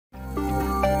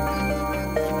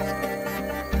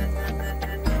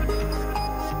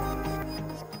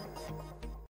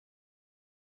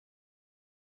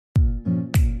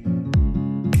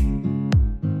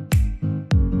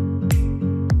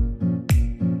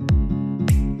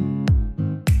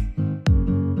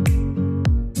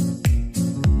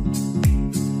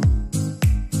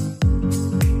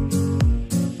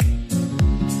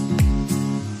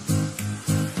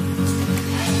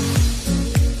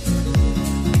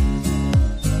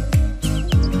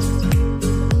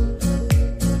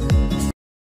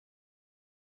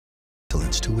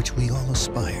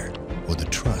aspire, or the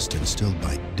trust instilled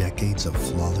by decades of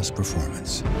flawless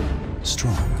performance.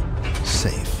 Strong,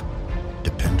 safe,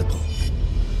 dependable.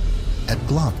 At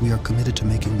Glock, we are committed to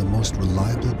making the most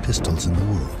reliable pistols in the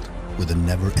world. With a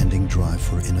never-ending drive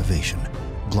for innovation,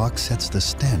 Glock sets the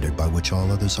standard by which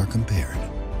all others are compared.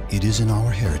 It is in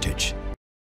our heritage.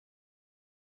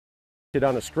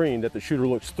 On a screen that the shooter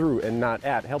looks through and not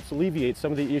at helps alleviate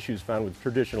some of the issues found with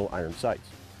traditional iron sights.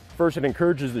 First, it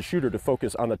encourages the shooter to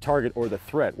focus on the target or the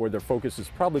threat where their focus is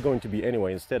probably going to be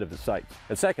anyway instead of the sight.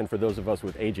 And second, for those of us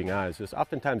with aging eyes, it's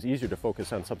oftentimes easier to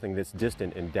focus on something that's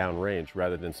distant and downrange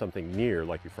rather than something near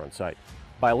like your front sight.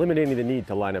 By eliminating the need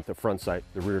to line up the front sight,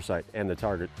 the rear sight, and the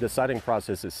target, the sighting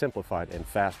process is simplified and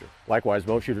faster. Likewise,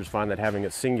 most shooters find that having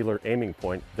a singular aiming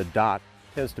point, the dot,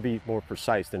 tends to be more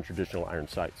precise than traditional iron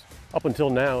sights. Up until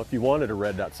now, if you wanted a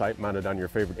red dot sight mounted on your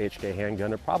favorite HK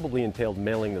handgun, it probably entailed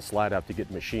mailing the slide out to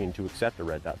get machined to accept a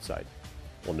red dot sight.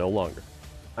 Well, no longer.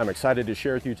 I'm excited to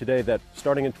share with you today that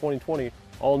starting in 2020,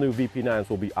 all new VP9s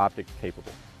will be optic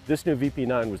capable. This new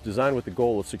VP9 was designed with the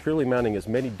goal of securely mounting as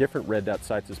many different red dot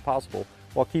sights as possible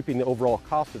while keeping the overall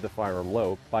cost of the firearm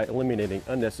low by eliminating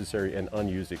unnecessary and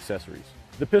unused accessories.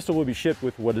 The pistol will be shipped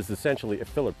with what is essentially a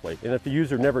filler plate, and if the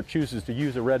user never chooses to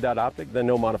use a red dot optic, then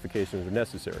no modifications are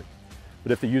necessary.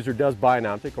 But if the user does buy an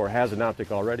optic or has an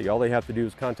optic already, all they have to do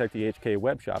is contact the HK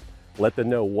web shop, let them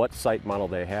know what sight model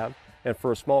they have, and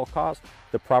for a small cost,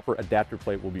 the proper adapter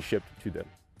plate will be shipped to them.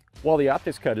 While the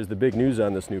optics cut is the big news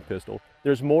on this new pistol,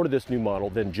 there's more to this new model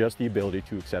than just the ability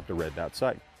to accept a red dot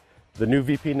sight. The new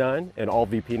VP9 and all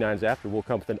VP9s after will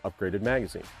come with an upgraded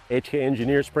magazine. HK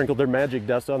engineers sprinkled their magic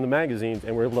dust on the magazines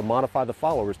and were able to modify the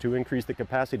followers to increase the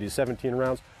capacity to 17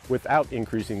 rounds without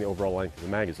increasing the overall length of the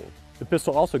magazine. The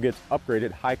pistol also gets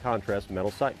upgraded high contrast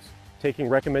metal sights. Taking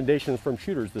recommendations from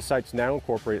shooters, the sights now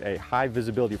incorporate a high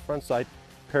visibility front sight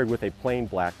paired with a plain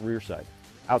black rear sight.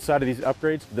 Outside of these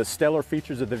upgrades, the stellar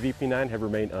features of the VP9 have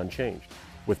remained unchanged.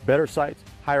 With better sights,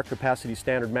 higher capacity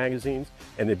standard magazines,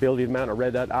 and the ability to mount a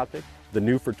red dot optic, the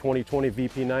new for 2020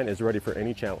 VP9 is ready for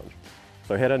any challenge.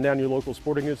 So head on down to your local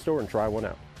sporting goods store and try one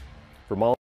out.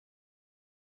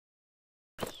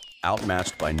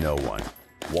 Outmatched by no one,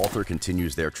 Walther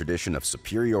continues their tradition of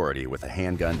superiority with a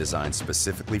handgun designed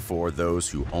specifically for those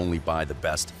who only buy the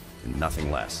best and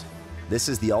nothing less. This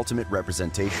is the ultimate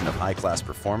representation of high-class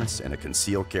performance in a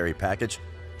concealed carry package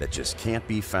that just can't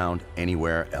be found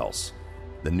anywhere else.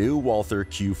 The new Walther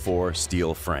Q4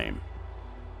 steel frame.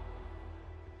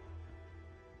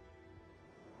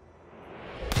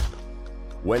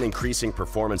 When increasing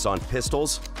performance on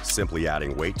pistols, simply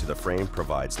adding weight to the frame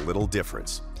provides little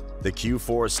difference. The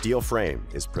Q4 steel frame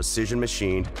is precision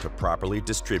machined to properly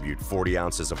distribute 40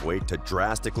 ounces of weight to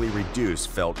drastically reduce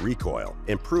felt recoil,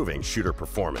 improving shooter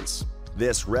performance.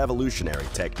 This revolutionary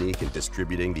technique in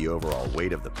distributing the overall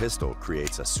weight of the pistol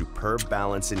creates a superb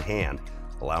balance in hand,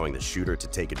 allowing the shooter to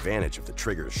take advantage of the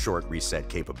trigger's short reset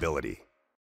capability.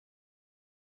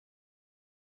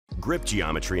 Grip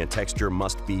geometry and texture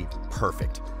must be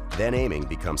perfect, then aiming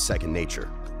becomes second nature.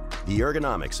 The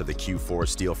ergonomics of the Q4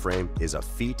 steel frame is a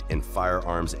feat in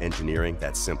firearms engineering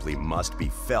that simply must be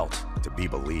felt to be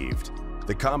believed.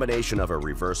 The combination of a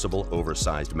reversible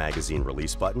oversized magazine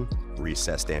release button,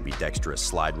 recessed ambidextrous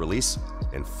slide release,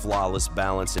 and flawless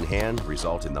balance in hand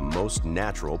result in the most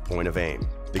natural point of aim.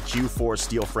 The Q4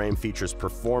 steel frame features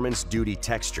performance duty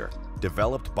texture,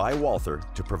 developed by Walther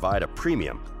to provide a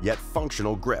premium yet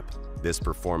functional grip. This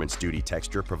performance duty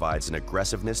texture provides an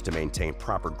aggressiveness to maintain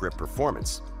proper grip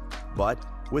performance. But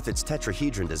with its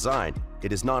tetrahedron design,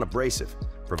 it is non-abrasive,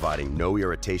 providing no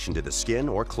irritation to the skin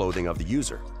or clothing of the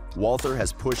user. Walther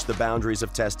has pushed the boundaries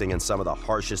of testing in some of the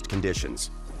harshest conditions,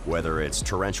 whether it's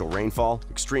torrential rainfall,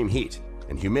 extreme heat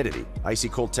and humidity, icy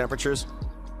cold temperatures,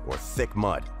 or thick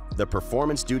mud. The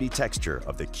performance duty texture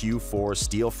of the Q4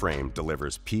 steel frame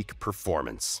delivers peak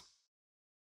performance.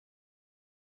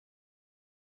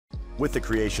 With the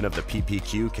creation of the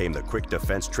PPQ came the Quick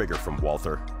Defense Trigger from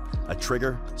Walther, a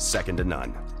trigger second to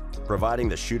none, providing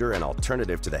the shooter an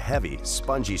alternative to the heavy,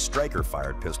 spongy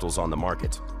striker-fired pistols on the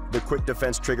market. The Quick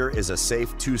Defense Trigger is a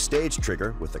safe two-stage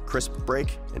trigger with a crisp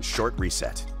break and short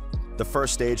reset. The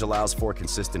first stage allows for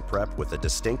consistent prep with a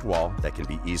distinct wall that can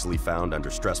be easily found under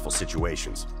stressful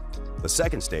situations. The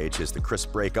second stage is the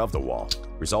crisp break of the wall,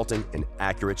 resulting in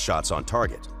accurate shots on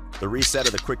target. The reset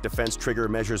of the Quick Defense Trigger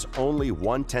measures only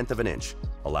 1/10 of an inch,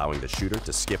 allowing the shooter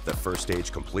to skip the first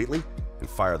stage completely and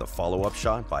fire the follow-up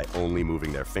shot by only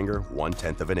moving their finger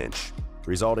 1/10 of an inch,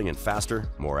 resulting in faster,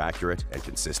 more accurate, and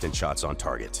consistent shots on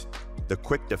target. The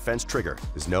Quick Defense Trigger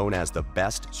is known as the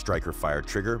best striker-fired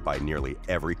trigger by nearly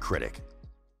every critic.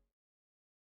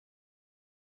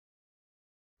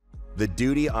 The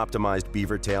duty-optimized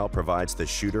beaver tail provides the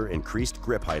shooter increased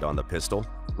grip height on the pistol,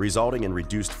 resulting in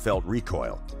reduced felt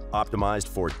recoil, optimized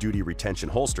for duty retention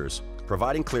holsters,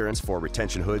 providing clearance for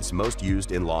retention hoods most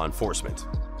used in law enforcement.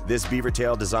 This beaver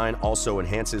tail design also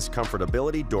enhances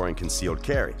comfortability during concealed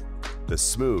carry. The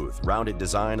smooth, rounded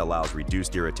design allows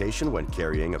reduced irritation when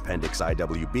carrying Appendix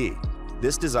IWB.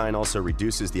 This design also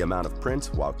reduces the amount of print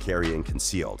while carrying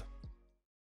concealed.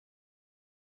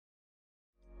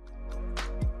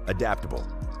 Adaptable,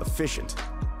 efficient,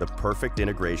 the perfect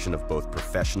integration of both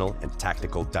professional and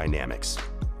tactical dynamics.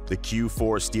 The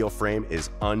Q4 steel frame is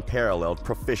unparalleled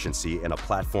proficiency in a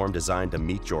platform designed to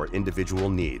meet your individual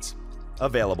needs.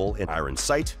 Available in iron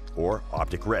sight or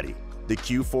optic ready. The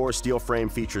Q4 steel frame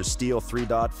features steel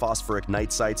 3-dot phosphoric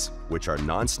night sights, which are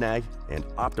non-snag and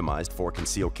optimized for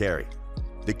concealed carry.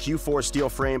 The Q4 steel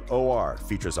frame OR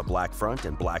features a black front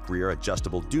and black rear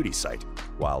adjustable duty sight,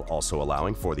 while also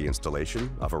allowing for the installation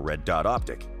of a red dot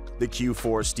optic. The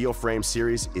Q4 steel frame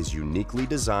series is uniquely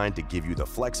designed to give you the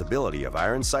flexibility of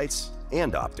iron sights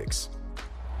and optics.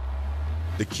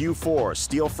 The Q4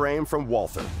 steel frame from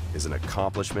Walther is an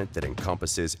accomplishment that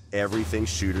encompasses everything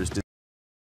shooters do.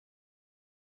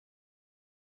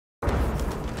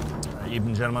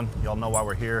 Evening, gentlemen. Y'all know why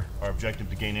we're here. Our objective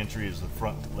to gain entry is the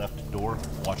front left door.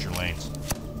 Watch your lanes.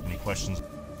 Any questions?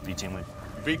 B-team lead.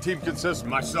 B-team consists of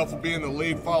myself will be in the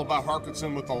lead, followed by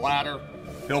Harkinson with the ladder.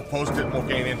 He'll post it and we'll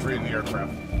gain entry in the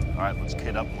aircraft. All right, let's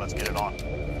kit up and let's get it on.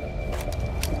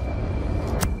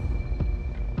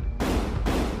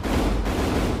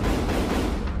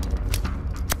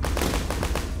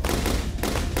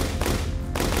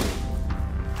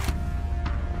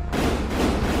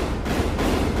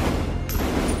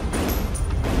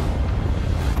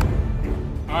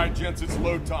 All right, gents, it's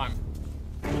load time.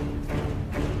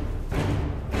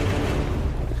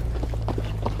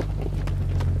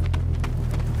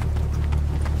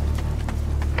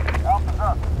 Alpha's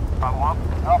up. Follow up.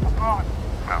 Alpha's moving.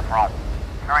 Go front.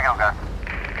 Here we go, guys.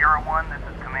 Sierra 1, this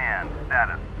is command.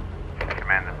 Status.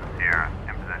 Command, this is Sierra.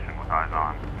 In position with eyes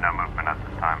on. No movement at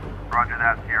this time. Roger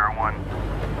that, Sierra 1.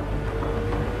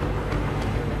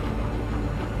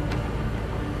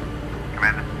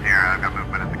 Command, this is Sierra. I've got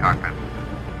movement at the cockpit.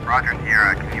 Roger,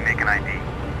 Sierra, can you make an ID?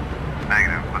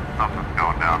 Negative, but something's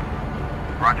going down.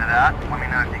 Roger that. Let me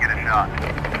know if you get a shot.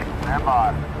 Stand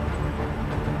by.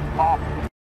 Off.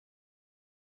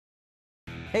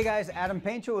 Hey guys, Adam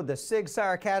Painter with the Sig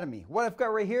Sauer Academy. What I've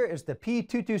got right here is the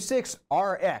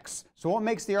P226RX. So what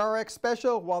makes the RX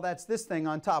special? Well, that's this thing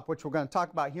on top, which we're going to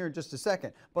talk about here in just a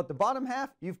second. But the bottom half,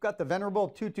 you've got the venerable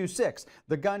 226,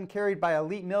 the gun carried by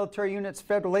elite military units,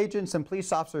 federal agents, and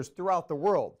police officers throughout the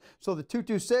world. So the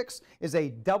 226 is a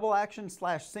double action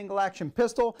 / single action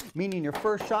pistol, meaning your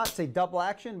first shot's a double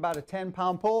action, about a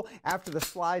 10-pound pull. After the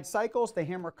slide cycles, the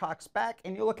hammer cocks back,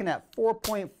 and you're looking at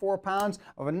 4.4 pounds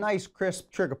of a nice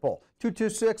crisp trigger pull.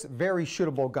 226, very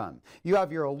shootable gun. You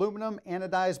have your aluminum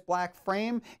anodized black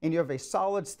frame, and you have a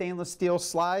solid stainless steel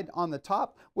slide on the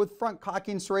top with front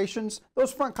cocking serrations.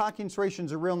 Those front cocking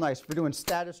serrations are real nice for doing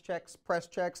status checks, press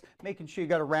checks, making sure you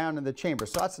got a round in the chamber.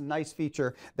 So that's a nice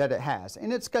feature that it has.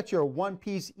 And it's got your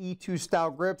one-piece E2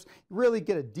 style grips. You really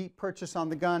get a deep purchase on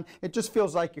the gun. It just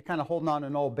feels like you're kind of holding on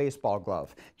an old baseball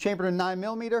glove. Chambered in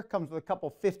 9mm, comes with a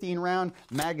couple 15-round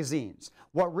magazines.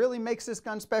 What really makes this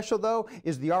gun special, though,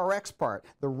 is the RX part,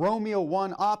 the Romeo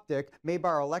 1 optic made by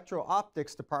our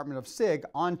electro-optics department of SIG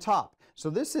on top. So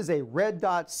this is a red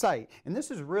dot sight, and this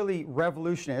is really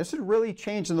revolutionary. This is really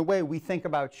changing the way we think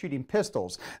about shooting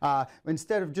pistols.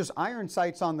 Instead of just iron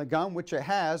sights on the gun, which it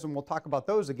has, and we'll talk about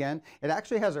those again, it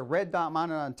actually has a red dot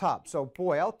mounted on top. So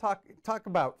boy, I'll talk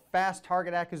about fast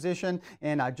target acquisition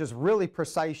and just really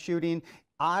precise shooting.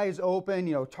 Eyes open,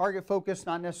 you know, target focus,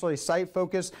 not necessarily sight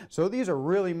focus. So these are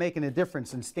really making a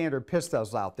difference in standard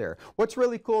pistols out there. What's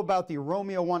really cool about the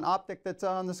Romeo 1 optic that's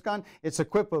on this gun, it's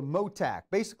equipped with MOTAC.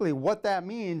 Basically what that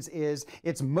means is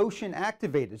it's motion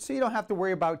activated. So you don't have to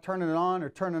worry about turning it on or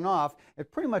turning off. It's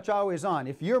pretty much always on.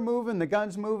 If you're moving, the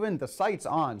gun's moving, the sight's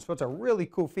on. So it's a really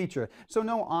cool feature. So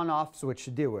no on-off switch to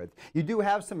deal with. You do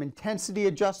have some intensity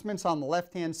adjustments on the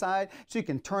left-hand side, so you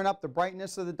can turn up the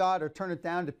brightness of the dot or turn it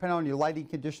down depending on your lighting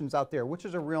conditions out there, which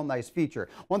is a real nice feature.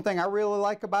 One thing I really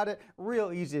like about it,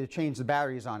 real easy to change the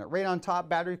batteries on it. Right on top,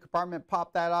 battery compartment,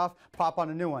 pop that off, pop on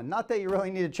a new one. Not that you really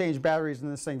need to change batteries in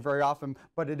this thing very often,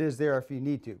 but it is there if you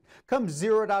need to. Comes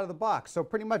zeroed out of the box, so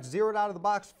pretty much zeroed out of the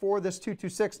box for this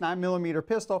 226 9mm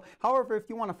pistol. However, if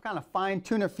you want to kind of fine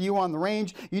tune it for you on the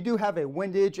range, you do have a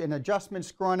windage and adjustment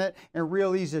screw on it, and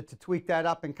real easy to tweak that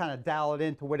up and kind of dial it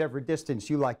into whatever distance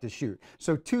you like to shoot.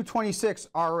 So 226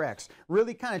 RX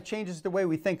really kind of changes the way way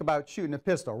we think about shooting a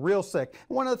pistol. Real sick.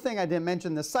 One other thing I didn't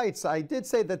mention, the sights, I did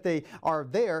say that they are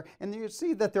there, and you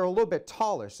see that they're a little bit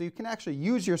taller, so you can actually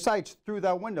use your sights through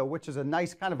that window, which is a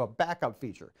nice kind of a backup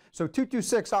feature. So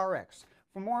 226RX.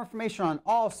 For more information on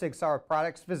all Sig Sauer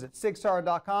products, visit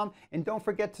sigsauer.com, and don't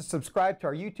forget to subscribe to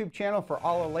our YouTube channel for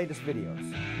all our latest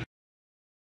videos.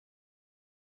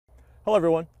 Hello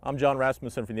everyone, I'm John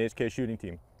Rasmussen from the HK Shooting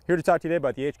Team, here to talk to you today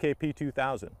about the HK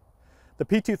P2000.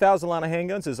 The P2000 line of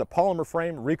handguns is a polymer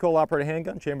frame recoil operated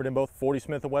handgun chambered in both 40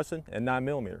 Smith & Wesson and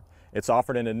 9mm. It's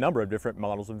offered in a number of different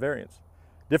models and variants.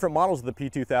 Different models of the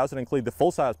P2000 include the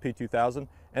full-size P2000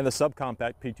 and the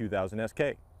subcompact P2000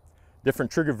 SK.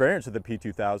 Different trigger variants of the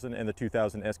P2000 and the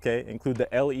 2000 SK include the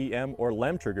LEM or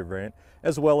LEM trigger variant,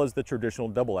 as well as the traditional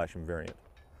double action variant.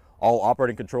 All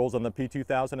operating controls on the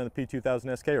P2000 and the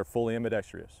P2000 SK are fully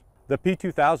ambidextrous. The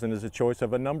P2000 is a choice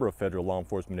of a number of federal law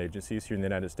enforcement agencies here in the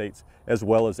United States, as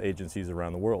well as agencies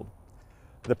around the world.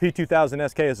 The P2000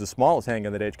 SK is the smallest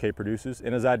handgun that HK produces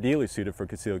and is ideally suited for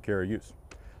concealed carry use.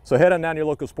 So head on down to your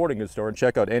local sporting goods store and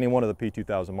check out any one of the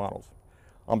P2000 models.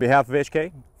 On behalf of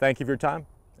HK, thank you for your time,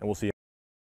 and we'll see you